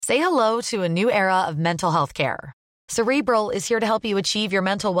Say hello to a new era of mental health care. Cerebral is here to help you achieve your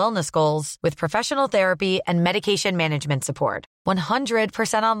mental wellness goals with professional therapy and medication management support.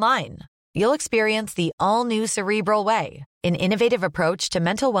 100% online. You'll experience the all-new Cerebral Way, an innovative approach to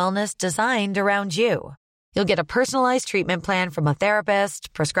mental wellness designed around you. You'll get a personalized treatment plan from a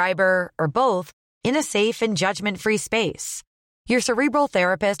therapist, prescriber, or both in a safe and judgment-free space. Your Cerebral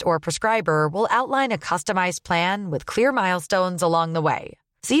therapist or prescriber will outline a customized plan with clear milestones along the way,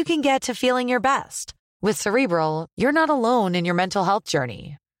 so you can get to feeling your best. With Cerebral, you're not alone in your mental health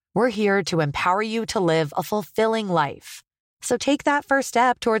journey. We're here to empower you to live a fulfilling life. So take that first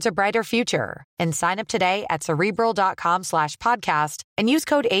step towards a brighter future and sign up today at Cerebral.com/podcast and use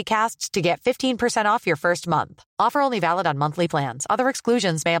code ACAST to get 15% off your first month. Offer only valid on monthly plans. Other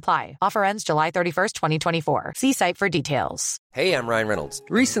exclusions may apply. Offer ends July 31st, 2024. See site for details. Hey, I'm Ryan Reynolds.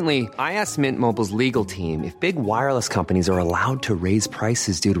 Recently, I asked Mint Mobile's legal team if big wireless companies are allowed to raise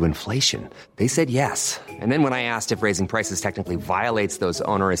prices due to inflation. They said yes. And then when I asked if raising prices technically violates those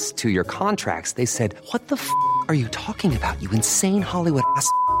onerous two-year contracts, they said, "What the f*** are you talking about, you insane Hollywood ass?"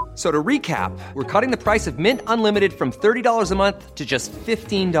 So to recap, we're cutting the price of Mint Unlimited from $30 a month to just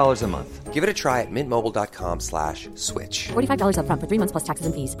 $15 a month. Give it a try at mintmobile.com/switch. $45 up front for 3 months plus taxes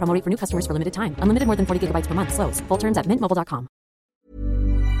and fees. Promo rate for new customers for limited time. Unlimited more than 40 gigabytes per month. Slows full terms at mintmobile.com.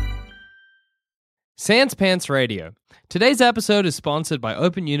 Sans Pants Radio. Today's episode is sponsored by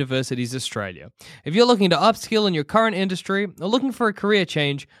Open Universities Australia. If you're looking to upskill in your current industry or looking for a career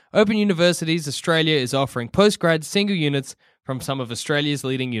change, Open Universities Australia is offering postgrad single units from some of Australia's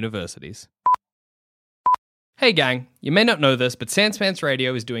leading universities. Hey gang, you may not know this, but Sans Pants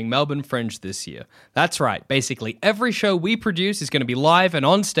Radio is doing Melbourne Fringe this year. That's right, basically every show we produce is going to be live and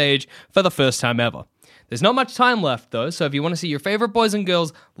on stage for the first time ever. There's not much time left though, so if you want to see your favourite boys and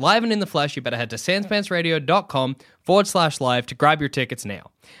girls live and in the flesh, you better head to sanspantsradio.com/live to grab your tickets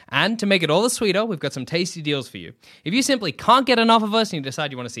now. And to make it all the sweeter, we've got some tasty deals for you. If you simply can't get enough of us and you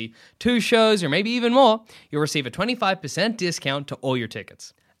decide you want to see 2 shows or maybe even more, you'll receive a 25% discount to all your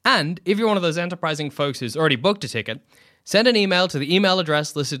tickets. And if you're one of those enterprising folks who's already booked a ticket, send an email to the email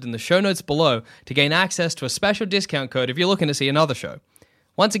address listed in the show notes below to gain access to a special discount code if you're looking to see another show.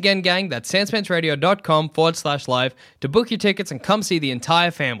 Once again, gang, that's sanspantsradio.com/live to book your tickets and come see the entire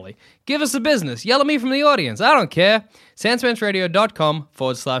family. Give us a business. Yell at me from the audience. I don't care.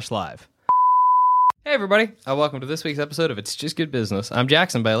 sanspantsradio.com/live. Hey, everybody. Welcome to this week's episode of It's Just Good Business. I'm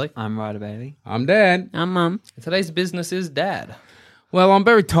Jackson Bailey. I'm Ryder Bailey. I'm Dad. I'm Mum. Today's business is Dad. Well, I'm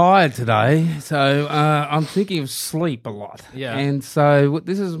very tired today, so I'm thinking of sleep a lot. Yeah. And so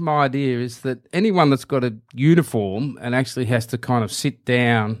this is my idea, is that anyone that's got a uniform and actually has to kind of sit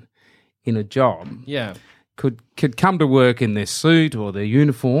down in a job Yeah. could come to work in their suit or their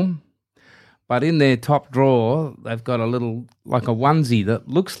uniform, but in their top drawer, they've got a little, like a onesie that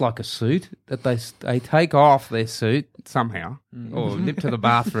looks like a suit that they take off their suit somehow or nip to the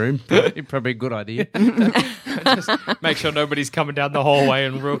bathroom. Probably a good idea. Just make sure nobody's coming down the hallway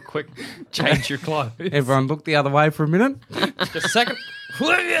and real quick change your clothes. Everyone look the other way for a minute. Just a second.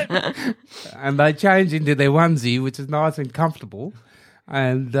 And they change into their onesie, which is nice and comfortable,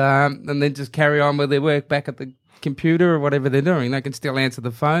 and then just carry on with their work back at the computer or whatever they're doing. They can still answer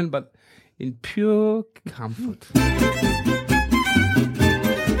the phone, but in pure comfort.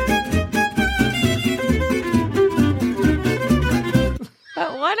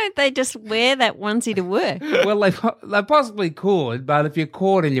 But why don't they just wear that onesie to work? Well, they possibly could, but if you're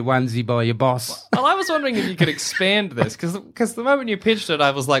caught in your onesie by your boss... Well, I was wondering if you could expand this, because the moment you pitched it, I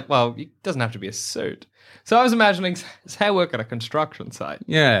was like, well, it doesn't have to be a suit. So I was imagining, say I work at a construction site.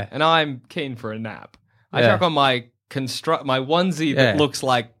 Yeah. And I'm keen for a nap. I Yeah. chuck on my onesie that looks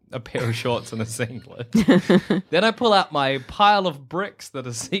like a pair of shorts and a singlet. Then I pull out my pile of bricks that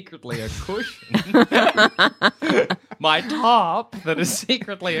are secretly a cushion. My top that is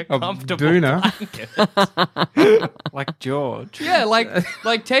secretly a comfortable blanket. Like George. Yeah,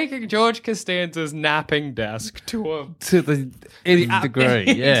 like taking George Costanza's napping desk to the nth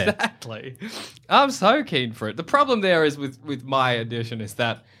degree, yeah. Exactly. I'm so keen for it. The problem there is with my edition is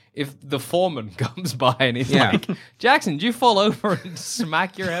that if the foreman comes by and he's like, Jackson, did you fall over and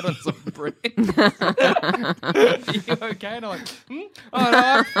smack your head on some bricks? Are you okay? And I'm like, oh, no,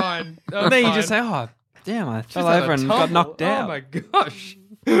 I'm fine. And then you just say, oh, damn, I fell over and got knocked out. Oh, my gosh.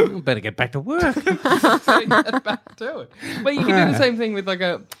 Better get back to work. Get back to it. But you can do the same thing with like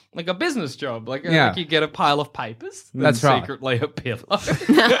a business job. Like you get a pile of papers. That's right. Secretly a pillow.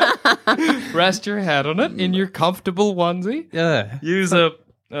 Rest your head on it in your comfortable onesie. Yeah. Use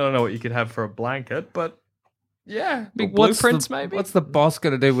I don't know what you could have for a blanket, but Yeah, big What's blueprints the, maybe. What's the boss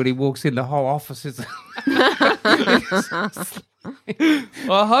going to do when he walks in? The whole office is...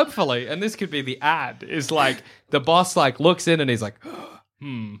 Well, hopefully, and this could be the ad, is like the boss like looks in and he's like,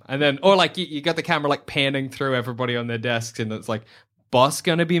 and then, or like you got the camera like panning through everybody on their desks and it's like, boss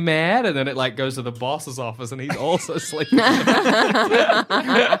gonna be mad, and then it like goes to the boss's office and he's also sleeping. in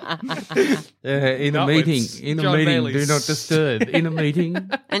a Not meeting. with In a John meeting, Bailey's. do not disturb. In a meeting.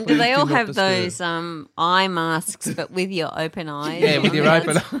 And do they all do not have disturb. those eye masks, but with your open eyes? Yeah, with your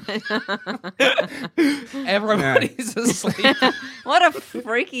open Everybody's asleep. What a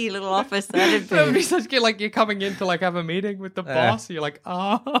freaky little office that'd That would be be. such good. Like you're coming in to like have a meeting with the boss. You're like,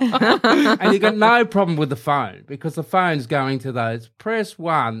 oh, And you got no problem with the phone because the phone's going to those. Press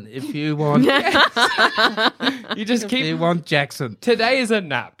 1 if you want. you just If you keep. want Jackson. Today is a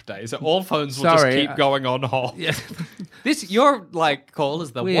nap day, so all phones will Sorry, just keep going on hold. Yeah. This your like call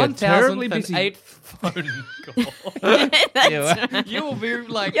is the We are terribly busy. 1008th phone call. That's- You will be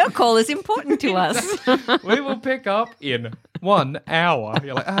like, Your call is important to us. we will pick up in 1 hour.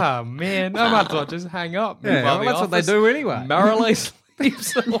 You're like, oh man, I might as well just hang up. Yeah, Meanwhile, well, the that's what they office do anyway. Merrily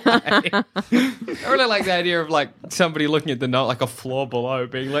sleeps away. I really like the idea of like somebody looking at the note like a floor below,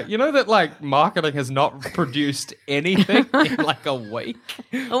 being like, you know that like marketing has not produced anything in like a week.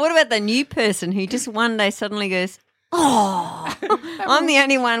 Or what about the new person who just one day suddenly goes, "Oh, I'm the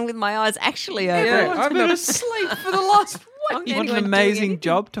only one with my eyes actually open." Yeah, I've been asleep for the last week. I'm the What only an one doing amazing anything.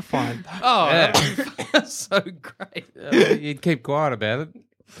 job to find. Oh, Yeah. that's so great. You'd keep quiet about it.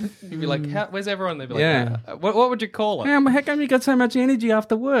 You'd be like, where's everyone? They'd be like, Yeah. what would you call it? How come you got so much energy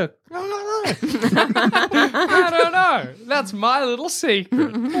after work? I don't know. I don't know. That's my little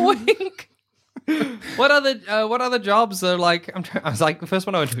secret. Wink. What other jobs are like? I was like, the first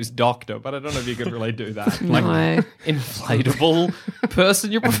one I went to was doctor, but I don't know if you could really do that. Like No. inflatable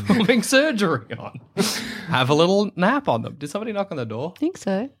person you're performing surgery on. Have a little nap on them. Did somebody knock on the door? I think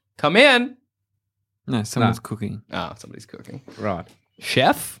so. Come in. No, someone's cooking. Oh, somebody's cooking. Right.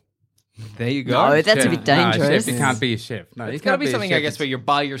 Chef. There you go. No, that's a bit No, dangerous. chef, you can't be a chef. No, you It's got to can't be a something, chef. I guess, where you're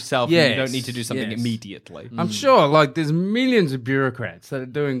by yourself and you don't need to do something Yes. immediately. I'm sure, like, there's millions of bureaucrats that are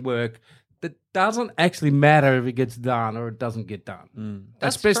doing work that doesn't actually matter if it gets done or it doesn't get done.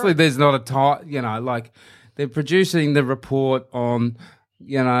 That's Especially true. there's not a time, like they're producing the report on,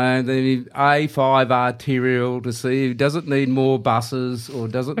 the A5 arterial to see who doesn't need more buses or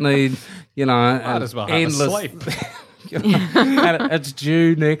doesn't need, Might as well have a endless. sleep. And it's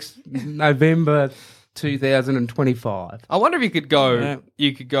due next November 2025. I wonder if you could go. Yeah.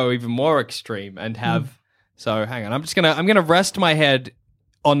 You could go even more extreme and have. So hang on, I'm gonna rest my head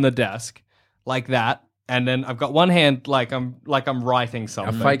on the desk like that, and then I've got one hand like I'm writing A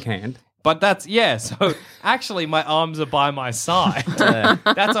something. fake hand. But that's so actually my arms are by my side.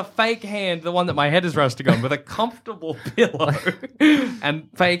 That's a fake hand, the one that my head is resting on, with a comfortable pillow, and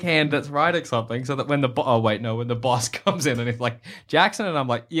fake hand that's writing something, so that when the when the boss comes in and he's like, Jackson, and I'm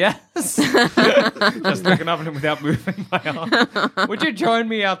like, yes, just looking up at him without moving my arm. Would you join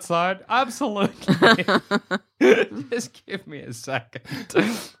me outside? Absolutely. Just give me a second.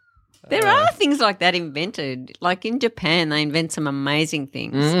 There are things like that invented. Like in Japan, they invent some amazing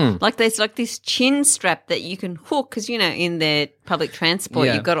things. Like there's like this chin strap that you can hook because, in their public transport,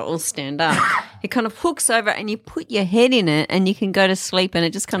 Yeah. you've got to all stand up. It kind of hooks over and you put your head in it and you can go to sleep and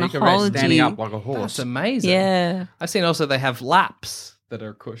it just kind of You can rest holds standing you. up like a horse. That's amazing. Yeah. I've seen also they have laps that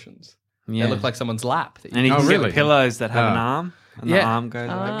are cushions. Yeah. They look like someone's lap. That And you Oh, can really? get pillows that have an Oh. arm, and the Yeah. arm goes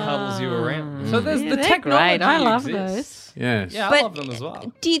like that cuddles you around. So Yeah, there's the they're technology. great. I love exists. Yes. Yeah, I But love them as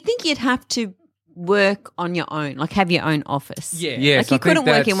well. do you think you'd have to work on your own, like have your own office? Yeah. Yes, Like you I think couldn't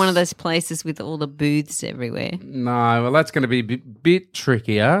work in one of that's- those places with all the booths everywhere. No, well, that's going to be a bit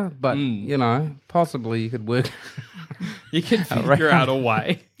trickier, but, possibly you could work. You can figure out a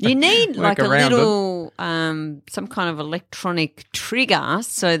way. You need like a around it. little, some kind of electronic trigger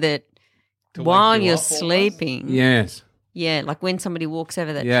so that To while wake you you're up almost? sleeping, Yes, like when somebody walks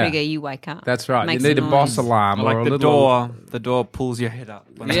over that Yeah. trigger, you wake up. that's right. Makes you need a noise. boss alarm Or like or a the little... the door pulls your head up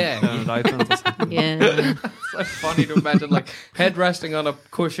when Yeah. it opens or something. Yeah. It's so funny to imagine, like, head resting on a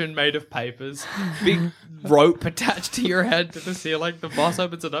cushion made of papers, big rope attached to your head to the ceiling. The boss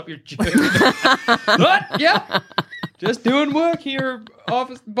opens it up, you're jerking. What? Yeah. Just doing work here,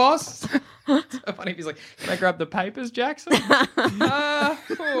 office boss. It's so funny if he's like, can I grab the papers, Jackson?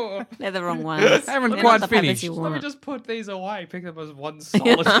 Oh. They're the wrong ones. I haven't They're quite not the papers finished. you Let me want. just put these away. Pick them as one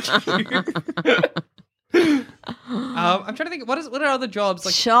solid cube. I'm trying to think. What are other jobs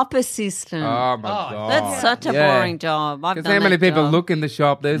like? Shop assistant. Oh, my Oh, God. That's such a Yeah. boring job. I've Because done how many that people job. look in the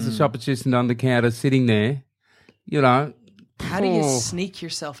shop, there's the shop assistant on the counter sitting there, How do you Oh. sneak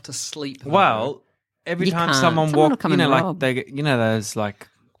yourself to sleep? though? Well, every You time can't. someone Someone will walks, come you know, and like rob. they, you know, there's like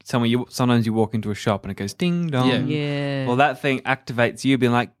sometimes you walk into a shop and it goes ding dong. Yeah. Yeah. Well, that thing activates you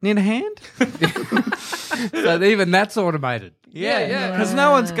being like, need a hand? So even that's automated. Yeah. Because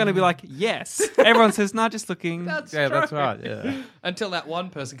no one's going to be like, yes. Everyone says, no, just looking. That's Yeah, that's true. right. Yeah. Until that one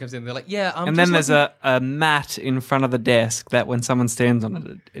person comes in, they're like, "Yeah, I'm." And just then there's looking- a mat in front of the desk that when someone stands on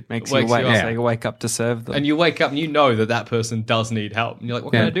it, it makes Wakes you awake. you up. So you wake up to serve them. and you wake up and you know that person does need help, and you're like,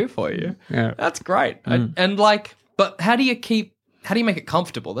 "What can Yeah. I do for you?" Yeah. That's great. And like, but how do you make it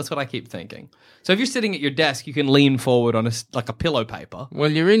comfortable? That's what I keep thinking. So if you're sitting at your desk, you can lean forward on like a pillow paper.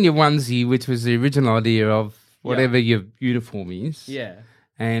 Well, you're in your onesie, which was the original idea of whatever your uniform is. Yeah.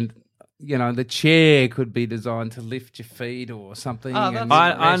 And, you know, the chair could be designed to lift your feet or something. Oh, and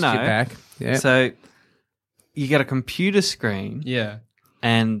that's- I rest know. your back. Yeah. So you get a computer screen Yeah.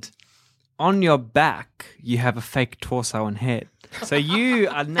 and on your back you have a fake torso and head. So you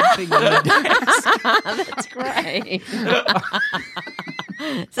are napping on the desk. That's great.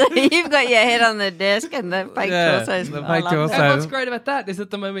 So you've got your head on the desk and the fake torsos. the I fake love torso. that. And what's great about that is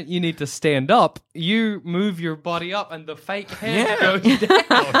that the moment you need to stand up, you move your body up and the fake head goes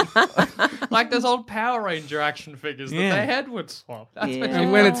down. Like those old Power Ranger action figures that Yeah. their head would swap. That's what Yeah. you've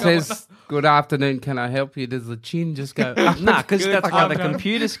And when it got going says, good afternoon, can I help you? Does the chin just go up? Nah, because Good that's why the afternoon.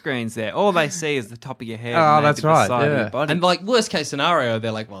 computer screen's there. All they see is the top of your head. Oh, and maybe that's the right, side of yeah. your body. And like worst case scenario,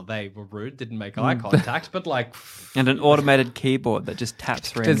 they're like, well, they were rude, didn't make eye contact, but like, And an automated keyboard that just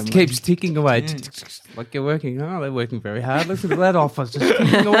taps randomly. Just keeps ticking away. Like you're working. Oh, they're working very hard. Listen to that office just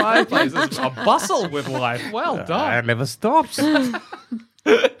ticking away. there's a bustle with life. Well It done. never stops.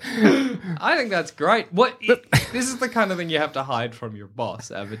 I think that's great. This is the kind of thing you have to hide from your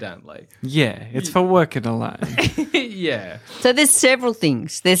boss, evidently. Yeah, it's for working alone. Yeah. So there's several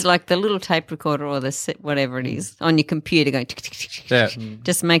things. There's like the little tape recorder or the whatever it is on your computer going tick, tick, tick, tick, Yeah.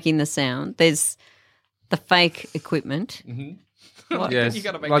 just making the sound. There's the fake equipment. Yes. You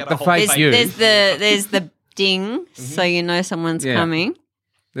gotta make like it a the whole fake fake- you. There's the ding, so you know someone's Yeah. coming.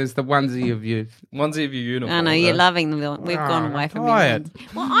 There's the onesie of you. Onesie of your uniform. I know you're loving them. We've gone away from your quiet.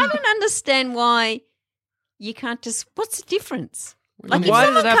 ones. Well, I don't understand why you can't just. What's the difference? Like, if Why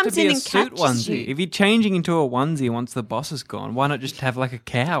does someone it have to comes be in a and suit catches onesie? you, If you're changing into a onesie once the boss is gone, why not just have like a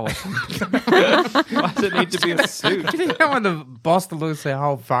cow or something? Why does it need to be a suit? You don't want the boss to lose their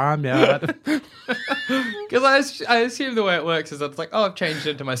whole farmyard. Because I assume the way it works is that it's like, oh, I've changed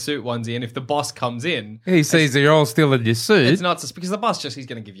into my suit onesie, and if the boss comes in, He sees that you're all still in your suit. it's not just because the boss he's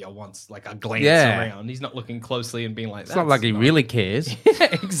going to give you a glance Yeah. around. He's not looking closely and being like, It's not like he really cares. Yeah,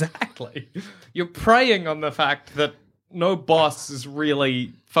 exactly. You're preying on the fact that no boss is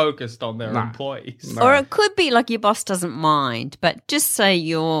really focused on their employees. or it could be like your boss doesn't mind, but just say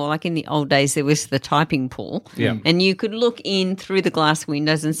you're like in the old days there was the typing pool, Yeah. and you could look in through the glass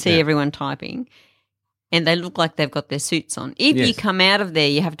windows and see everyone typing. And they look like they've got their suits on. If you Yes. come out of there,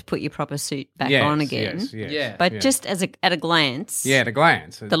 you have to put your proper suit back Yes, on again. Yes, yes. Yeah. But just at a glance, Yeah, at a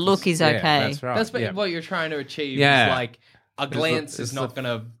glance. The look is okay. That's right. That's yeah. what you're trying to achieve. Yeah. Is like a glance it's is not the-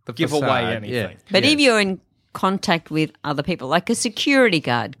 going to the give facade, away anything. yeah. But Yes. if you're in contact with other people, like a security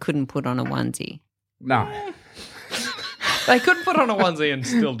guard couldn't put on a onesie. No. They couldn't put on a onesie and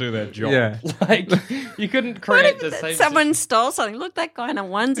still do their job. Yeah. Like you couldn't What create if the same. someone stole something? Look, that guy in a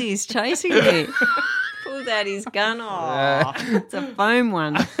onesie is chasing you. Pulls out his gun. Oh, it's a foam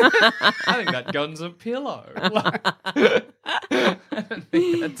one. I think that gun's a pillow. I don't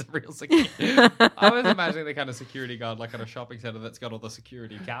think that's a real security. I was imagining the kind of security guard like at a shopping centre that's got all the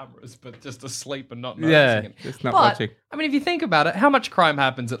security cameras, but just asleep and not noticing Yeah, it. just not But, watching. I mean, if you think about it, how much crime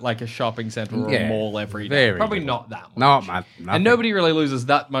happens at like a shopping centre or Yeah, a mall every day? very Probably little. not that much. Not much. And nobody really loses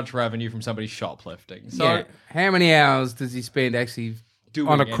that much revenue from somebody shoplifting. So Yeah. How many hours does he spend actually Doing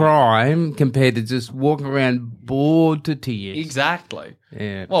on a anything. crime compared to just walking around bored to tears? exactly.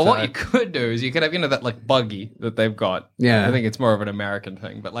 Yeah. Well, so- what you could do is you could have, that like buggy that they've got. Yeah. I think it's more of an American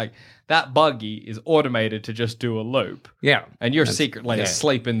thing, but like that buggy is automated to just do a loop. Yeah. And you're secretly yeah.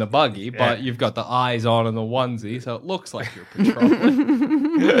 asleep in the buggy, but you've got the eyes on in the onesie, so it looks like you're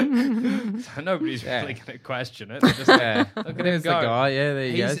patrolling. So nobody's really going to question it. They're just Yeah. look at him There's the go. guy. Yeah, there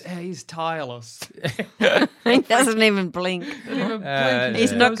you go. He's tireless. He doesn't even blink. He's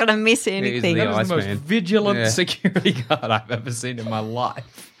Yeah. not going to miss anything. the That was the most Iceman. vigilant Yeah. security guard I've ever seen in my life.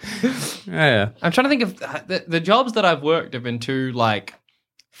 Yeah. I'm trying to think of the jobs that I've worked have been too like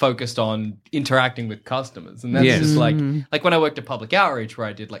focused on interacting with customers, and that's Yes. just like when I worked at Public Outreach where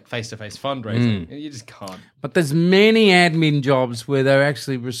I did like face-to-face fundraising. You just can't. But there's many admin jobs where they're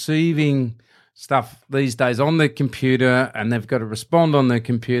actually receiving stuff these days on the computer, and they've got to respond on the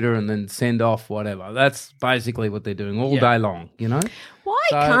computer and then send off whatever. That's basically what they're doing all Yeah. day long, you know? Well, Why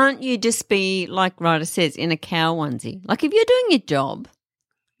So- can't you just be, like Ryder says, in a cow onesie? Like, if you're doing your job,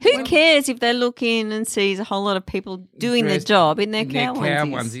 who cares if they look in and sees a whole lot of people doing their Dressed job in their in cow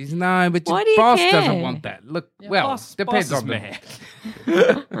onesies? No, but Why your do you boss care? doesn't want that. Look, depends boss on the, man.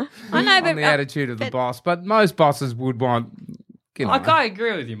 I know, on but the attitude of the boss. But most bosses would want, you know. Like, I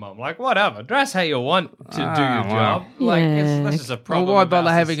agree with you, Mum. Like, whatever. Dress how you want to do your wow. job. Like, Yeah. that's just a Well, problem. why with bother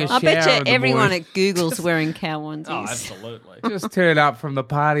our having a society. I bet shower you in the everyone morning. at Google's wearing cow onesies. Oh, absolutely. Just turn up from the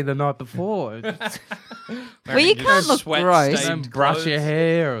party the night before. Well, you can't look gross. Don't brush your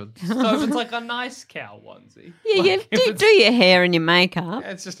hair. Or, So if it's like a nice cow onesie. Yeah, Like, if do it's- your hair and your makeup.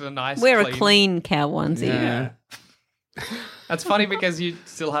 It's just a nice Wear a clean cow onesie. yeah. That's funny because you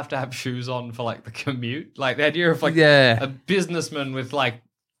still have to have shoes on for like the commute. Like the idea of like Yeah. a businessman with like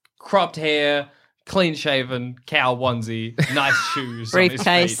cropped hair, clean shaven, cow onesie, nice shoes, on his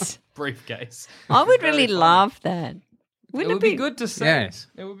Briefcase. feet, briefcase. I would Very really funny. love that. It Wouldn't would be good to see. Yes.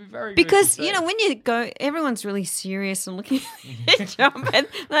 It would be very Because, good to you know, see. when you go, everyone's really serious and looking at your job, and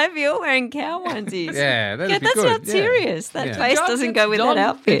if you're wearing cow onesies. Yeah, that'd be that's good. not Yeah. serious. That Yeah. face Job doesn't gets go with done, that It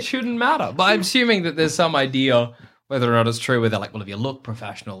outfit. shouldn't matter. But I'm assuming that there's some idea, whether or not it's true, where they're like, well, if you look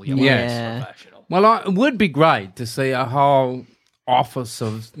professional, you're Yes. professional. Well, it would be great to see a whole office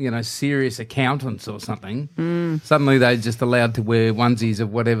of, serious accountants or something. Suddenly they're just allowed to wear onesies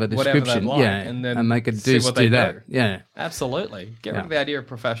of whatever Whatever they'd description. like, yeah. and then they could see what they do that. do. Yeah. Absolutely. Get rid Yeah. of the idea of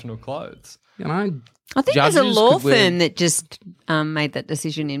professional clothes. You know, I think there's a judges law could wear- firm that just made that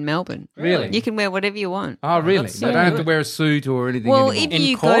decision in Melbourne. Really? You can wear whatever you want. Oh, really? that's They so don't have to good. wear a suit or anything Well, anymore. if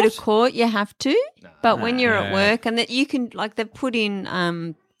you go to court, you have to. But when you're at Yeah. work, and that you can, like, they've put in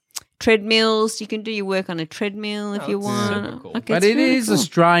treadmills. You can do your work on a treadmill if you that's want. super cool. Like, But it's it really is cool. a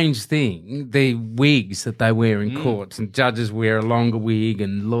strange thing, the wigs that they wear in courts, and judges wear a longer wig,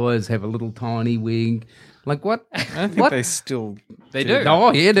 and lawyers have a little tiny wig. Like what? I think What? they still They do.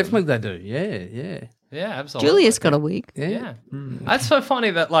 Oh, yeah, definitely they do. Yeah. Yeah, absolutely. Julia's got a wig. Yeah. That's so funny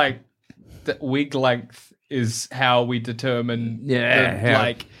that like the wig length is how we determine Yeah, the, how-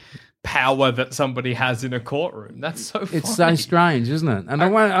 like power that somebody has in a courtroom. That's so funny. It's so strange, isn't it? And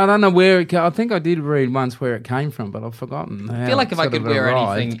I don't know where it I think I did read once where it came from, but I've forgotten. I feel like if I could wear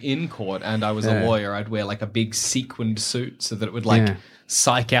anything in court and I was a lawyer, I'd wear like a big sequined suit so that it would like Yeah.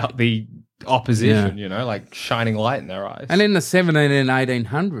 psych out the opposition, like shining light in their eyes. And in the 17 and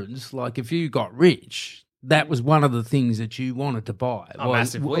 1800s, like if you got rich, that was one of the things that you wanted to buy. A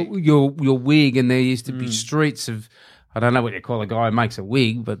massive wig. Your wig, and there used to be streets of, I don't know what you call a guy who makes a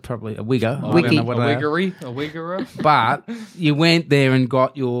wig, but probably a wigger. I don't Wiggy. know a what they are. wiggerer. But you went there and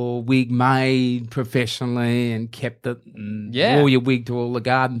got your wig made professionally and kept it and Yeah. wore your wig to all the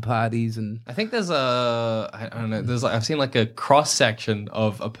garden parties and I think there's I don't know, there's like, I've seen like a cross section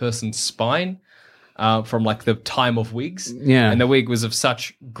of a person's spine from like the time of wigs. Yeah. And the wig was of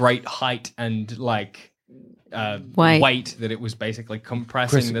such great height and like Weight. weight that it was basically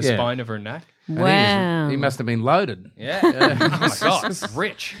compressing the yeah. spine of her neck. Wow. he must have been loaded. Yeah. Oh my God.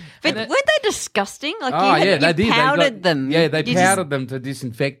 Rich. But And then- weren't they disgusting? Like Oh, you, yeah, had, they you did. powdered them. Yeah, they You just- powdered them to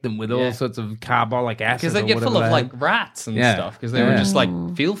disinfect them with Yeah. all sorts of carbolic acid. because they or get full whatever of they like had. rats and Yeah. stuff because they were Yeah. just like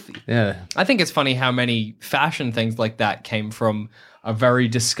filthy. Yeah. I think it's funny how many fashion things like that came from a very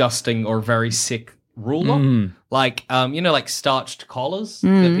disgusting or very sick ruler. Mm. Like, like starched collars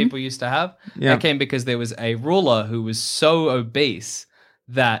that people used to have. Yeah. That came because there was a ruler who was so obese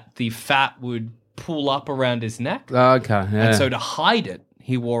that the fat would pull up around his neck. Okay. Yeah. And so to hide it,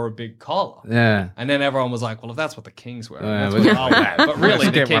 he wore a big collar. yeah. And then everyone was like, well, if that's what the king's wearing, Yeah, that's we- what I'll wear. But really, Let's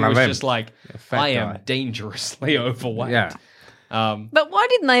the get king one of was them. just like, fat I am guy. dangerously overweight. Yeah. But why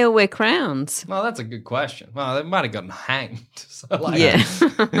didn't they all wear crowns? Well, that's a good question. Well, they might have gotten hanged. So, like, Yeah.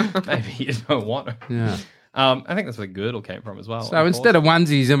 maybe you don't want to. Yeah. I think that's where the girdle came from as well. So instead of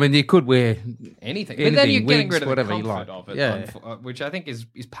onesies, I mean, you could wear. anything, but then you're anything, getting wigs, rid of the whatever you comfort like. of it, Yeah. which I think is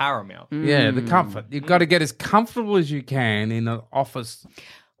paramount. Yeah, the comfort. You've got to get as comfortable as you can in an office.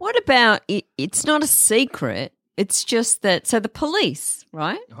 What about it? It's not a secret. It's just that. So the police,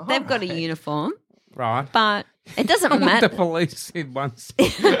 right? They've got a uniform, Right. but it doesn't I want matter. the police in once.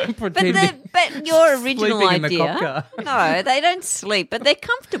 But pretending. but your original Sleeping in the cop idea. car. No, they don't sleep, but they're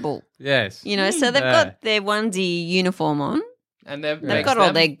comfortable. Yes. You know, so they've Yeah. got their onesie uniform on. And They've got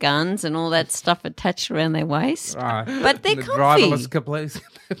all their guns and all that stuff attached around their waist. Right. But they're the comfy. driverless police.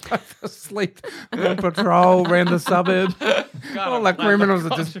 They're both asleep on patrol around the suburb. All the criminals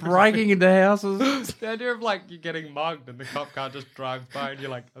are just breaking into houses. The idea of like you getting mugged and the cop car just drives by and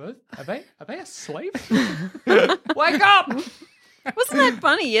you're like, are they asleep? Wake up! Wasn't that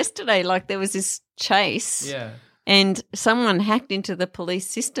funny yesterday? Like there was this chase. Yeah. And someone hacked into the police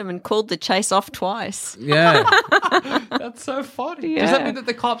system and called the chase off twice. Yeah. That's so funny. Yeah. Does that mean that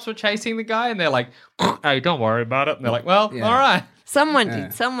the cops were chasing the guy and they're like, hey, don't worry about it? And they're like, well, Yeah. all right. Someone Yeah.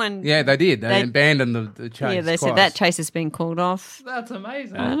 did. Someone. Yeah, they did. They They- abandoned the chase. Yeah, they said twice. that chase has been called off. That's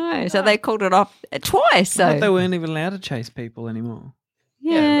amazing. I know. So they called it off twice. I thought they So weren't even allowed to chase people anymore.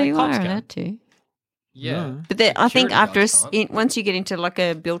 yeah, the you cops are can. allowed to. Yeah. No. But I think Security after guards can't. once you get into like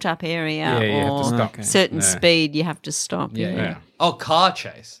a built-up area Yeah, you have to or stop. Okay. certain Yeah. speed, you have to stop. Yeah, Yeah. yeah. Oh, car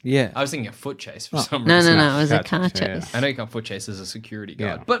chase. Yeah. I was thinking a foot chase for some No, reason. no, no. It was a Car car chase, yeah. chase. I know you can't foot chase as a security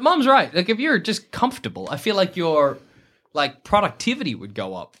guard. Yeah. But Mom's right. Like, if you're just comfortable, I feel like your productivity would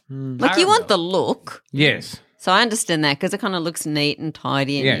go up. Like you want the look. Yes. So I understand that because it kind of looks neat and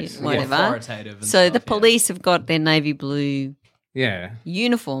tidy and Yes. whatever. Authoritative and So stuff, the yeah. police have got their navy blue Yeah.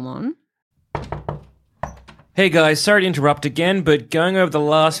 uniform on. Hey guys, sorry to interrupt again, but going over the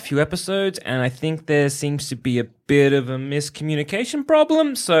last few episodes, and I think there seems to be a bit of a miscommunication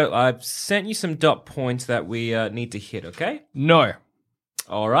problem, so I've sent you some dot points that we need to hit, okay? No.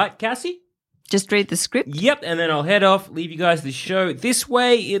 All right, Cassie? Just read the script. Yep, and then I'll head off, leave you guys the show. This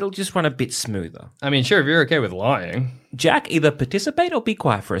way, it'll just run a bit smoother. I mean, sure, if you're okay with lying. Jack, either participate or be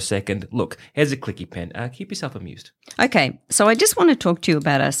quiet for a second. Look, here's a clicky pen. Keep yourself amused. Okay, so I just want to talk to you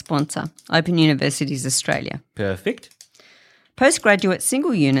about our sponsor, Open Universities Australia. Perfect. Postgraduate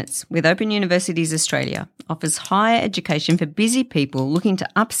single units with Open Universities Australia offers higher education for busy people looking to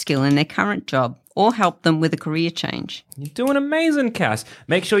upskill in their current job or help them with a career change. You're doing amazing, Cass.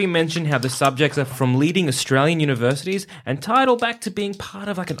 Make sure you mention how the subjects are from leading Australian universities and tie it all back to being part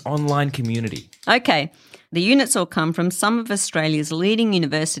of like an online community. Okay, the units all come from some of Australia's leading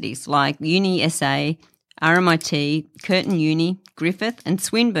universities like Uni SA, RMIT, Curtin Uni, Griffith and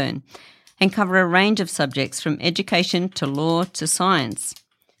Swinburne, and cover a range of subjects from education to law to science.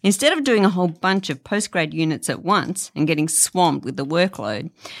 Instead of doing a whole bunch of postgrad units at once and getting swamped with the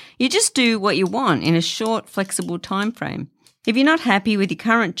workload, you just do what you want in a short, flexible time frame. If you're not happy with your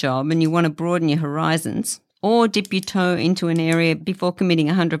current job and you want to broaden your horizons or dip your toe into an area before committing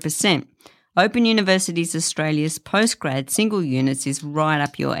 100%, Open Universities Australia's postgrad single units is right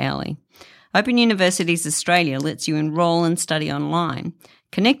up your alley. Open Universities Australia lets you enrol and study online,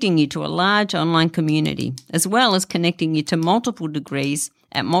 connecting you to a large online community, as well as connecting you to multiple degrees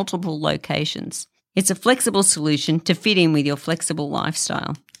at multiple locations. It's a flexible solution to fit in with your flexible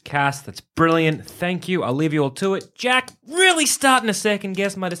lifestyle. Cass, that's brilliant. Thank you. I'll leave you all to it. Jack, really starting to second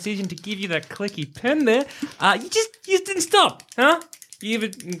guess my decision to give you that clicky pen there. You just didn't stop, huh? You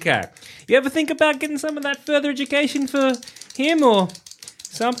ever think about getting some of that further education for him or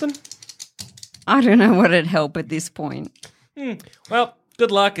something? I don't know what would help at this point. Well,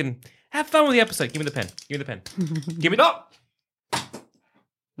 good luck and have fun with the episode. Give me the pen. Give me the pen. Give me the...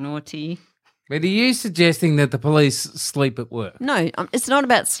 Naughty. But are you suggesting that the police sleep at work? No, it's not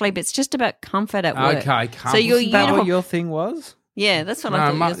about sleep. It's just about comfort at work. Okay, So your Isn't that uniform... what your thing was? Yeah, that's what No,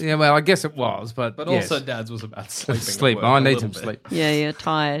 I thought. yeah, well, I guess it was, but yes. also Dad's was about sleeping. sleep. at work I a need little some bit. sleep. Yeah, you're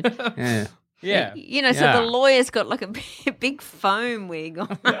tired. Yeah. Yeah. You know, so Yeah. the lawyer's got like a big foam wig on.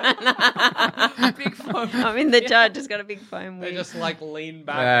 Big phone. I mean, the judge has got a big foam They wig. just like lean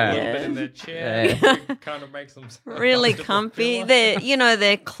back Yeah. a little bit in their chair. Kind of makes them Really comfy.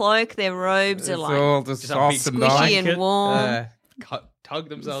 Their cloak, their robes are It's like all just Just a big soft and squishy nice. and warm. Tug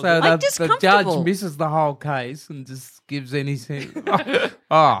themselves. So in. Like, the just judge comfortable. misses the whole case and just gives anything.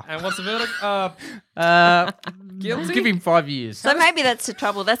 Oh, And what's the verdict? Guilty? give him 5 years. So maybe that's the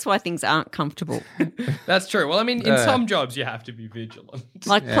trouble. That's why things aren't comfortable. That's true. Well, I mean, in some jobs you have to be vigilant.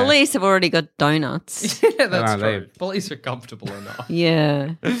 Like police have already got donuts. Yeah, that's No, true. Police are comfortable enough.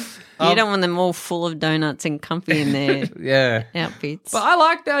 Yeah. You don't want them all full of donuts and comfy in their Yeah. outfits. But I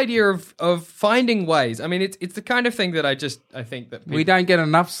like the idea of finding ways. I mean, it's the kind of thing that I think that people, We don't get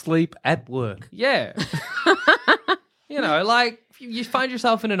enough sleep at work. yeah. Like you find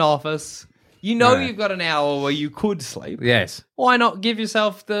yourself in an office. You know Yeah. you've got an hour where you could sleep. Yes. Why not give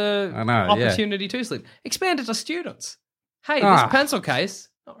yourself the I know, yeah. opportunity to sleep? Expand it to students. Hey, Ah. this pencil case,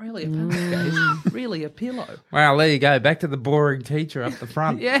 not really a pencil case, really a pillow. Well, there you go. Back to the boring teacher up the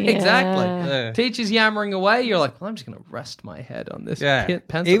front. Yeah, exactly. Yeah. Teacher's yammering away. You're like, well, I'm just going to rest my head on this Yeah.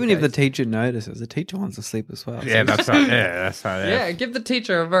 pencil Even if the case. teacher notices, the teacher wants to sleep as well. Yeah, that's right. Yeah, that's right. Yeah, give the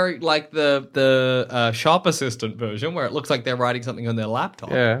teacher a very, like the shop assistant version where it looks like they're writing something on their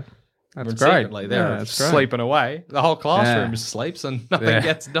laptop. Yeah. That's When great. secretly they're Yeah, that's great. sleeping away. The whole classroom Yeah. sleeps and nothing Yeah.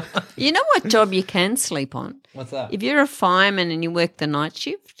 gets done. you know what job you can sleep on? What's that? If you're a fireman and you work the night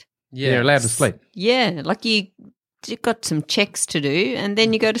shift, Yeah, you're allowed to sleep. yeah, like you've got some checks to do and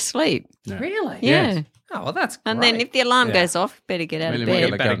then you go to sleep. Really? Yeah. Yes. Oh, well, that's And great. then if the alarm Yeah. goes off, better get out Really of make you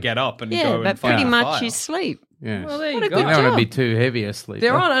it bed. like better get up and Yeah, go and but fight pretty the much fire. you sleep. Yes. Well, there you you go. don't want to be too heavy a sleeper.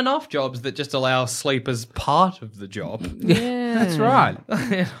 There aren't enough jobs that just allow sleep as part of the job. Yeah. That's right.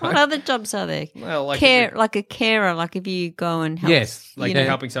 What other jobs are there? Well, like Like a carer, like if you go and help. Yes, Like you know.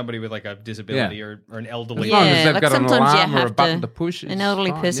 helping somebody with like a disability Yeah. or an elderly. As long as they've like got an sometimes you alarm or a have button to push, it's an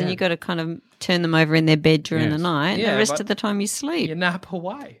elderly fine, person, yeah. you got to kind of turn them over in their bed during the Yes. night. Yeah, the rest but- of the time you sleep. You nap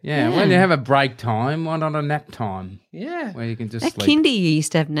away. Yeah, when you have a break time, why not a nap time Yeah. where you can just At sleep? Kinder, you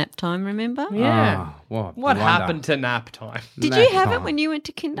used to have nap time, remember? Yeah. Ah, what What wonder. happened to nap time? Did Nap you have it time. when you went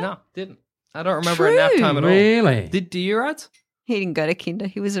to Kinder? No, didn't. I don't remember a nap True. time at all. Really? Do you, Rats? He didn't go to Kinder.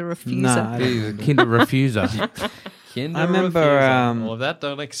 He was a refuser. Nah, He's a Kinder refuser. Kinder I remember, refusal. All of that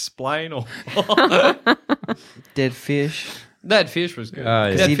don't explain all. Dead fish. That fish was good. Oh,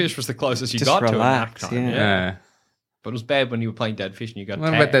 yeah. Dead You fish was the closest you just got to a nap relax, time. yeah. Yeah. But it was bad when you were playing dead fish and you got What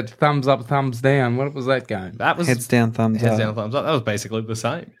tagged. about that thumbs up, thumbs down? What was that game? That was Heads down, thumbs heads up. down, thumbs up. That was basically the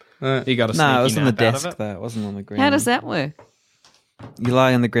same. Uh, You got a No, sneaky it was on the nap out of desk it. though. It wasn't on the ground. How does that work? You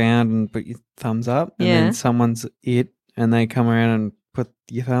lie on the ground and put your thumbs up, and Yeah. then someone's and they come around and put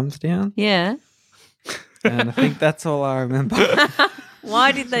your thumbs down. Yeah. And I think that's all I remember.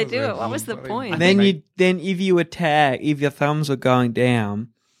 Why did they do it? What was the point? then if you were tagged, if your thumbs were going down,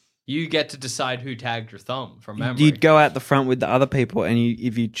 You get to decide who tagged your thumb from memory. you'd go out the front with the other people, and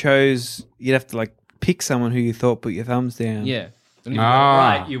if you chose, you'd have to like pick someone who you thought put your thumbs down. Yeah. And if you Ah.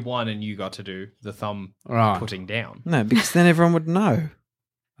 got it right, you won and you got to do the thumb Right. putting down. No, because then everyone would know.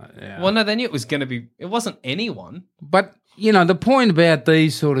 Yeah. Well, no, they knew it was going to be, it wasn't anyone. But, you know, the point about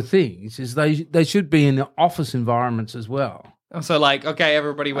these sort of things is they should be in the office environments as well. So, like, okay,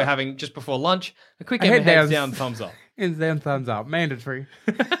 everybody, we're having just before lunch a quick game Head of heads down. down, thumbs up. Hands down, thumbs up. Mandatory.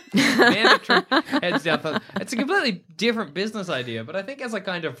 Mandatory heads down, thumbs. It's a completely different business idea, but I think as a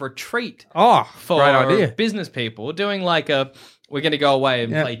kind of retreat Oh, for great idea. business people, doing like we're going to go away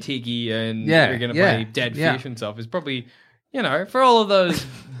and Yeah. play Tiggy and Yeah, we're going to yeah, play Dead yeah. Fish and stuff is probably, you know, for all of those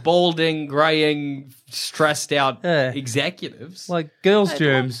balding, graying, stressed out Yeah. executives. Like girls'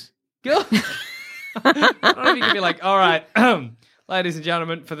 germs. Girl- I don't know if you can be like, all right, ladies and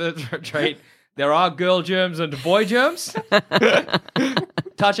gentlemen, for the retreat, there are girl germs and boy germs.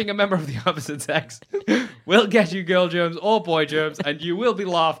 Touching a member of the opposite sex will get you girl germs or boy germs, and you will be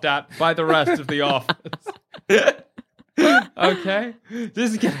laughed at by the rest of the office. Okay?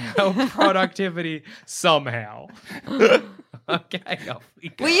 This is going to help productivity somehow. Okay. Off we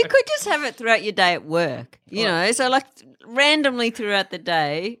go. Well, you could just have it throughout your day at work, you know. So, like, randomly throughout the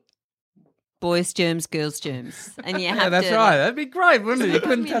day, boys' germs, girls' germs, and you have Yeah, that's to, right. That'd be great, wouldn't it? You Just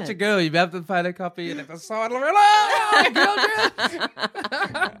couldn't minutes. touch a girl. You'd have to photocopy it at the side. Oh, girl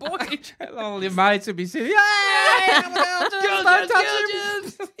germs. Boy, all your mates would be saying, "Yay, girl germs, don't touch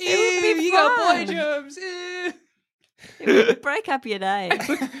them." It would be You got fun. boy germs. Ew. It would break up your day.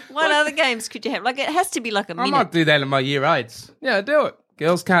 What other games could you have? Like, it has to be like a I minute. might do that in my year 8s. Yeah, do it.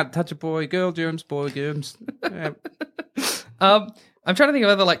 Girls can't touch a boy. Girl germs, boy germs. Yeah. I'm trying to think of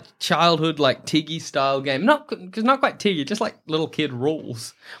other like childhood like Tiggy style game. Not because not quite Tiggy, just like little kid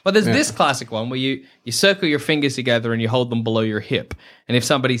rules. Well, there's this classic one where you circle your fingers together and you hold them below your hip, and if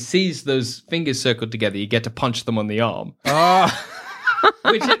somebody sees those fingers circled together, you get to punch them on the arm. Oh,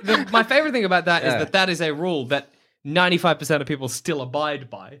 Which my favorite thing about that is that is a rule that 95% of people still abide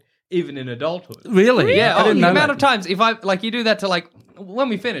by, even in adulthood. really? Yeah, I the didn't know amount that. of times if I like you do that to like when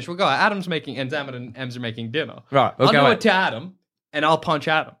we finish, we'll go. Adam's making and Zamet and Ems are making dinner. Right, we'll I'll go do out. it to Adam, and I'll punch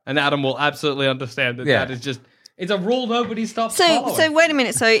Adam, and Adam will absolutely understand that Yeah. that is just it's a rule nobody stops so following. wait a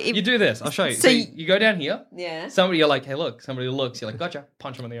minute. So, if, You do this. I'll show you. So So you- you go down here. yeah. Somebody, you're like, hey, look. Somebody looks. You're like, gotcha.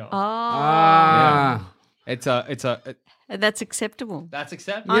 Punch him in the arm. Ah. It's That's acceptable. that's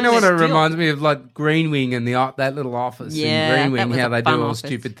acceptable. You know what it Still- reminds me of, like Green Wing and that little office Yeah, in Green that Wing, was how a they do fun all office.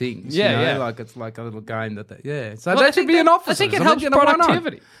 stupid things. Yeah, you know? yeah. Like it's like a little game that they, yeah. So Well, I that think should be in offices. I think it mean, helps you know, why not?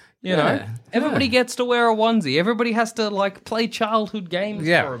 productivity. You know, Yeah. everybody gets to wear a onesie. Everybody has to like play childhood games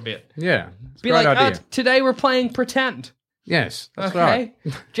Yeah. for a bit. Yeah, it's a Be great like, idea. today we're playing pretend. Yes, that's Okay.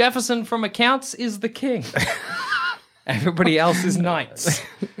 right. Jefferson from accounts is the king. Everybody else is knights.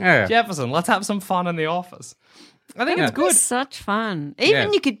 Yeah. Jefferson, let's have some fun in the office. I think it's good. It's such fun. Even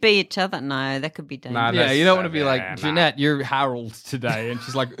Yeah. you could be each other. No, that could be dangerous. Yeah, that's you don't so want to be like, bad, nah. Jeanette, you're Harold today. And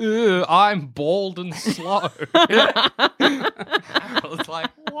she's like, "Ugh, I'm bald and slow. Harold's like,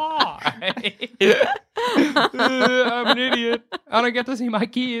 why? I'm an idiot. I don't get to see my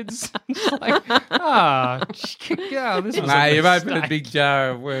kids. It's like, this was Nah, a you've opened a mistake. big jar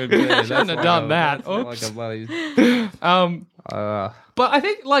of worms. There. Shouldn't have done that. Like Oops. a bloody. But I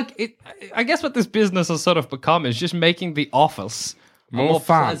think, like, I guess what this business has sort of become is just making the office a More more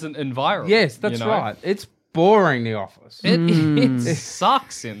fun. pleasant environment. Yes, that's you know? right. It's boring, the office. It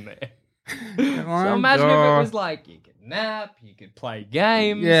sucks in there. So imagine if it was like you could nap, you could play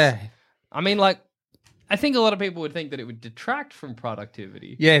games. Yeah. I mean, like, I think a lot of people would think that it would detract from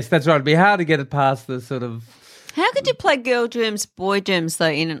productivity. Yes, that's right. It'd be hard to get it past the sort of. How could you play girl germs, boy germs, though,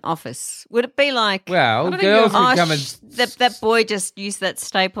 in an office? Would it be like, Well, girls would come and. that boy just used that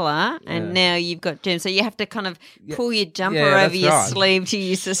stapler and now you've got germs. So you have to kind of pull your jumper over that's your right. sleeve to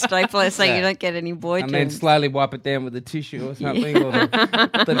use the stapler so you don't get any boy And then germs. slowly wipe it down with a tissue or something, or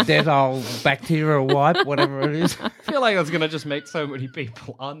the Dettol bacterial wipe, whatever it is. I feel like that's going to just make so many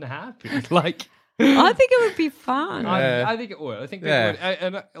people unhappy. Like, I think it would be fun. I think it would. I think people would.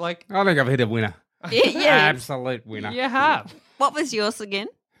 And like, I think I've hit a winner. Yeah. Absolute winner. you have. What was yours again?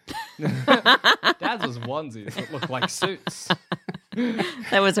 Dad's was onesies that look like suits.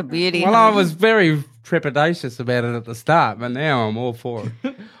 That was a beauty. Well, I was very trepidatious about it at the start, but now I'm all for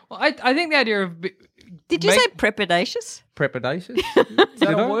it. Well, I think the idea of Did you say trepidatious? Trepidatious? Is that Did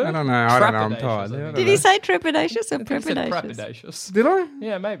a I? word? I don't know. I'm Trepidatious, tired. I I think. don't Did know. he say trepidatious or I think he said prepidatious? trepidatious. Did I?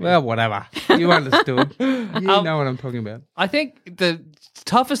 Yeah, maybe. Well, whatever. You understood. You know what I'm talking about. I think the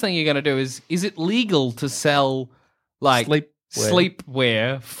toughest thing you're going to do is it legal to sell like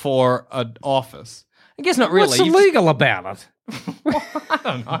sleepwear for an office? I guess not really. What's You've illegal about it? I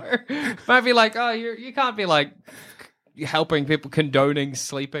don't know. Might be like, oh, you can't be like helping people, condoning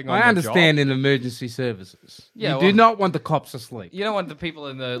sleeping on I the understand job. in emergency services. Yeah, you do well- not want the cops asleep. You don't want the people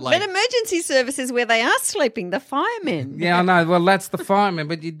in the like. But emergency services where they are sleeping, the firemen. Yeah, I know. Well, that's the fireman,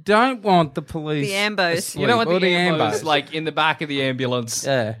 but you don't want the police. The ambos. asleep, You don't want or the ambos, ambos. like in the back of the ambulance.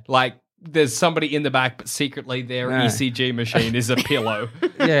 Yeah. Like there's somebody in the back, but secretly their No. ECG machine is a pillow.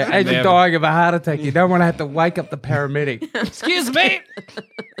 Yeah, as you're them. dying of a heart attack, you don't want to have to wake up the paramedic. Excuse me.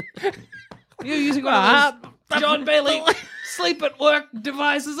 You're using one of those John Bailey sleep at work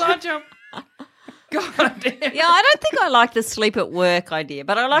devices, aren't you? God damn. Yeah, I don't think I like the sleep at work idea,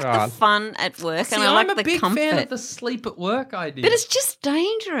 but I like Right. the fun at work See, and I like I'm a the big comfort. fan of the sleep at work idea. But it's just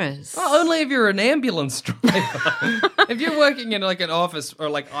dangerous. well, only if you're an ambulance driver. If you're working in like an office or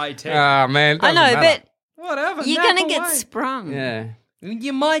like IT, Oh, man. it I know, doesn't matter. but whatever. you're nap going to get away. sprung. Yeah.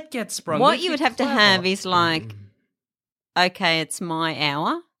 You might get sprung. What If you you're would have to clever. have is like, okay, it's my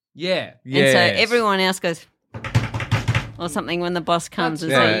hour. Yeah. And Yes. so everyone else goes, or something when the boss comes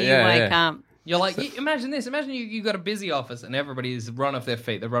and That's so you right. wake Yeah. up. You're like, imagine this. Imagine you got a busy office and everybody's run off their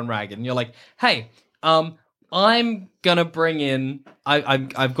feet. They run ragged, and you're like, "Hey, I'm gonna bring in.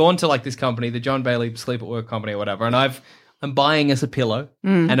 I've gone to like this company, the John Bailey Sleep at Work company or whatever, and I'm buying us a pillow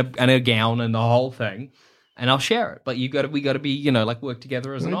and a gown and the whole thing, and I'll share it. But we got to be like work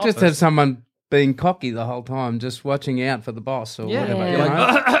together as an We office. just have someone being cocky the whole time, just watching out for the boss or yeah. whatever. You're you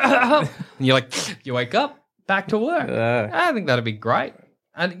know? like, and you're like, you wake up, back to work. I think that'd be great.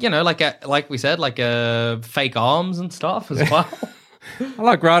 And like we said, fake arms and stuff as well. I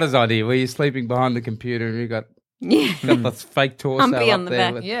like Ryder's idea where you're sleeping behind the computer and you've got the fake torso Humpy up on the there.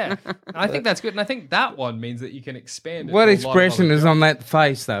 back. with- Yeah, I think that's good, and I think that one means that you can expand it. What to a lot of expression other is jobs. on that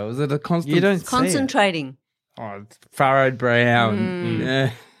face, though? Is it a constant? You don't see it. Concentrating. Oh, it's furrowed brow. And,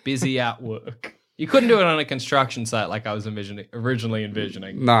 yeah. Busy at work. You couldn't do it on a construction site like I was originally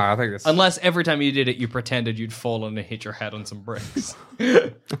envisioning. No, I think it's. Unless every time you did it, you pretended you'd fallen and hit your head on some bricks.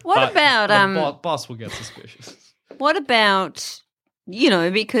 What about the boss will get suspicious. what about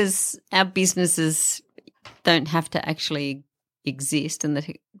because our businesses don't have to actually exist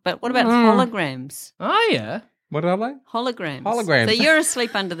but what about holograms? Oh yeah, What are they? Holograms. Holograms. So you're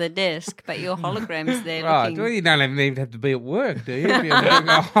asleep under the desk, but your hologram's there Right. looking. Well, you don't even have to be at work, do you? If you're doing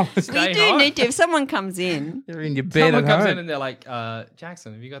a holiday, Stay We do home. need to. If someone comes in, you're in your bed Someone at comes home. in and they're like,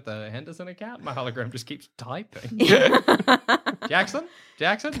 Jackson, have you got the Henderson account? My hologram just keeps typing.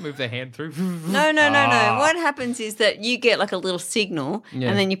 Jackson, move their hand through. no. What happens is that you get like a little signal, Yeah.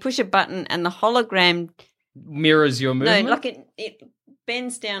 and then you push a button, and the hologram. Mirrors your movement. No, like it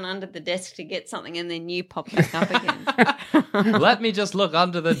bends down under the desk to get something, and then you pop back up again. Let me just look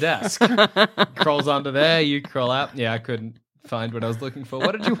under the desk. Crawls under there, you crawl out. Yeah, I couldn't find what I was looking for.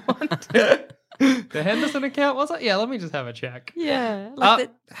 What did you want? The Henderson account, was it? Yeah, let me just have a check. Yeah.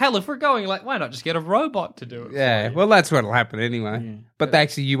 Like Hell, if we're going, why not just get a robot to do it? Yeah, for you? well, that's what'll happen anyway. But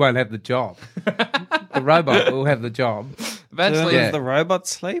actually, you won't have the job. The robot will have the job. Eventually, Does the robot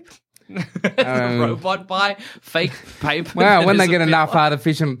sleep? the robot buy fake paper. Well, that when they is a get bit enough like-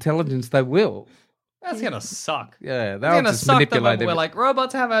 artificial intelligence, they will. That's gonna suck. Yeah, It's they'll gonna just suck them manipulate up. We're it. like,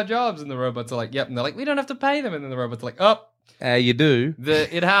 robots have our jobs, and the robots are like, yep. And they're like, we don't have to pay them. And then the robots are like, oh, You do.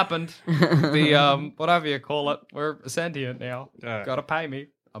 it happened. The whatever you call it, we're sentient now. Gotta pay me.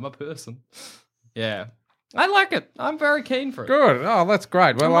 I'm a person. Yeah. I like it. I'm very keen for it. Good. Oh, that's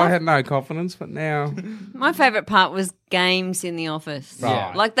great. Well, I had no confidence, but now... My favourite part was games in the office.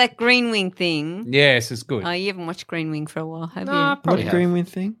 Right. Like that Green Wing thing. Yes, it's good. Oh, you haven't watched Green Wing for a while, have No, you? probably What have. green wing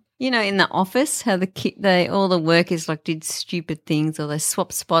thing? You know, in the office, how all the workers like did stupid things, or they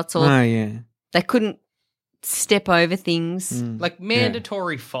swapped spots, or Oh, yeah. they couldn't step over things. Like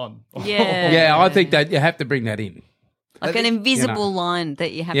mandatory fun. Yeah. Yeah, I think that you have to bring that in. Like an invisible line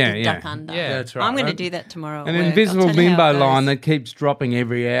that you have to duck under. Yeah, that's right. I'm going to do that tomorrow. An at work. invisible I'll tell you how limbo it goes. line that keeps dropping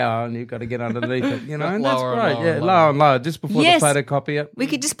every hour and you've got to get underneath it, you know, and that's Lower and great. lower Yeah, and lower and lower, just before Yes. the photocopier. We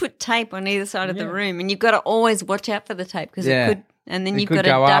could just put tape on either side of the room, and you've got to always watch out for the tape because Yeah. it could, and then It you've could got to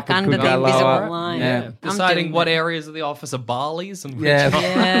go duck up, it under could the go invisible lower. line. Yeah. I'm Deciding doing what that. areas of the office are Barley's and which Yeah. aren't.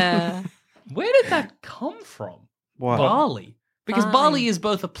 Yeah. Where did that come from? What? Barley. Because Barley. barley is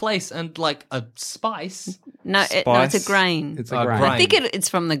both a place and like a spice. No, it's a Spice. grain. It's a Oh, grain. grain. I think it's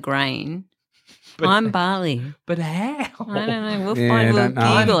from the grain. I'm barley. But how? I don't know. We'll Yeah, find. I We'll don't know.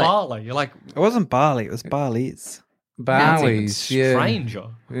 I'm Google it. barley. You're like, It wasn't barley, it was barley's. that's even Barley's, yeah. stranger.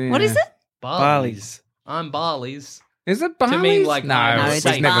 What is it? Barley's. I'm Barley's. Is it barley? mean, like, no, No, it it's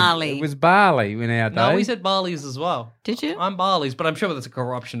was never- barley. It was barley in our day. No, we said Barley's as well. Did you? I'm Barley's, but I'm sure that's a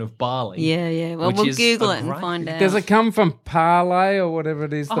corruption of barley. Yeah, yeah. Well, Which we'll is Google a it and grain. find out. Does it come from parlay or whatever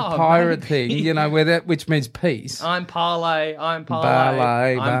it is, the Oh, pirate maybe. thing, you know, which means peace? I'm Parlay. I'm Parlay.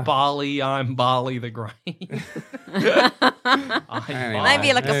 Barley, I'm Barley. I'm Barley the grain. Anyway.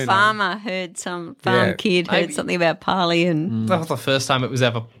 Maybe like Who a knows? farmer heard some farm Yeah. kid heard Maybe. something about parley and That was the first time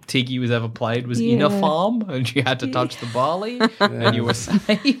Tiggy was ever played was in a Yeah. farm, and you had to touch the barley, and you were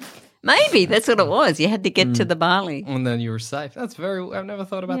safe. maybe that's what it was. You had to get to the barley. And then you were safe. That's very. I've never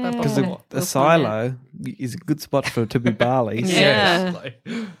thought about that Because before. The silo is a good spot for it to be barley. Yeah.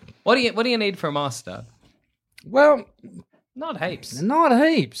 Seriously. What do you need from us, Dad? Well, Not heaps. not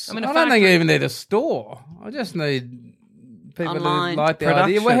heaps. I mean, I a don't think I factory- even need a store. I just need people Online. to like the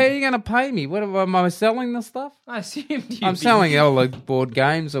idea. Well, Production. how are you going to pay me? What am I selling the stuff? I assumed you. I'm selling all the board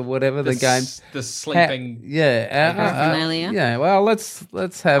games or whatever the games. The sleeping. Yeah, yeah. Well,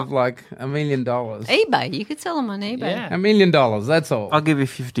 let's have like $1 million. eBay. You could sell them on eBay. Yeah. $1 million. That's all. I'll give you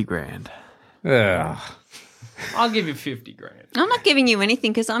 50 grand. Ugh. I'll give you 50 grand. I'm not giving you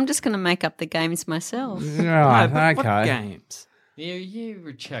anything because I'm just going to make up the games myself. Right, No, but okay. what games? You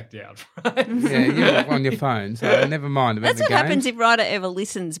were checked out, right? Yeah, you're on your phone, so never mind about That's the what games. happens if Ryder ever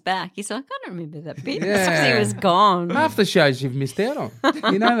listens back. He's like, I don't remember that bit. Yeah. Because he was gone. Half the shows you've missed out on.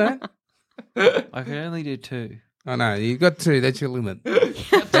 You know that? I can only do 2. I know, you've got 2, that's your limit.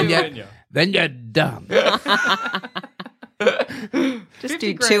 Then Then you're done. Just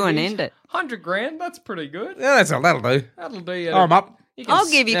do 2 and end it. 100 grand. That's pretty good. Yeah, that's all, that'll do. That'll do you. I'm up. You can I'll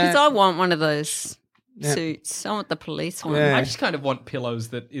give you because yeah. I want one of those Yeah. suits. I want the police one. Yeah. I just kind of want pillows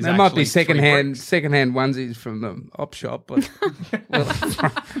that is There might be actually three secondhand bricks. onesies from the op shop, but well,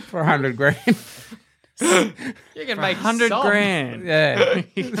 for 100 grand. You can make 100 some. grand. Yeah,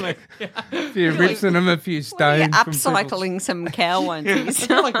 a few rips in them, a few You're stones. from people. upcycling some cow onesies. I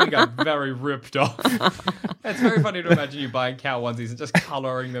feel like we got very ripped off. It's very funny to imagine you buying cow onesies and just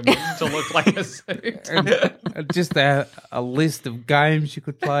colouring them to look like a suit. Just a list of games you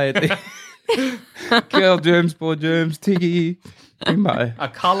could play at the Girl Germs, Boy Germs, Tiggy, Bimbo. A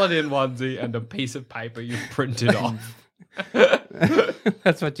coloured in onesie and a piece of paper you've printed off.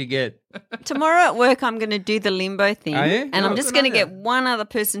 That's what you get. Tomorrow at work, I'm going to do the limbo thing. Are you? And I'm Oh, just good going to idea. get one other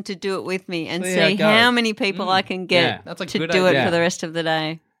person to do it with me and See how see it how goes. many people I can get Yeah. That's a to good do idea. it for the rest of the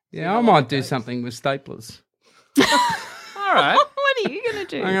day. Yeah, I might do something with staplers. All right. What are you going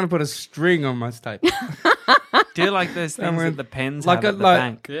to do? I'm going to put a string on my stapler. Do you like those things Somewhere- that the pens like have a- at the like-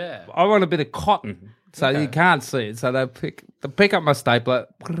 bank? Yeah. I want a bit of cotton, so you can't see it. So they'll pick up my stapler,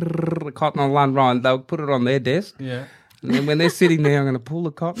 the cotton on one line, they'll put it on their desk. Yeah. And then when they're sitting there, I'm going to pull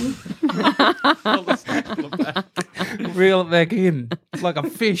the cotton, reel it back in. It's like a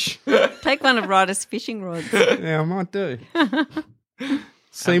fish. Take one of Ryder's fishing rods. Yeah, I might do.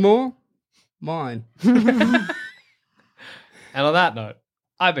 Seymour, mine. And on that note,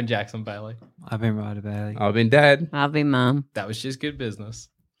 I've been Jackson Bailey. I've been right about it. I've been Dad. I'll be Mum. That was just good business.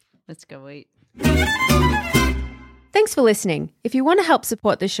 Let's go eat. Thanks for listening. If you want to help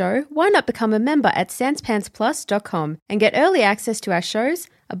support the show, why not become a member at sanspantsplus.com and get early access to our shows,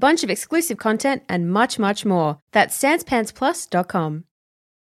 a bunch of exclusive content, and much, much more. That's sanspantsplus.com.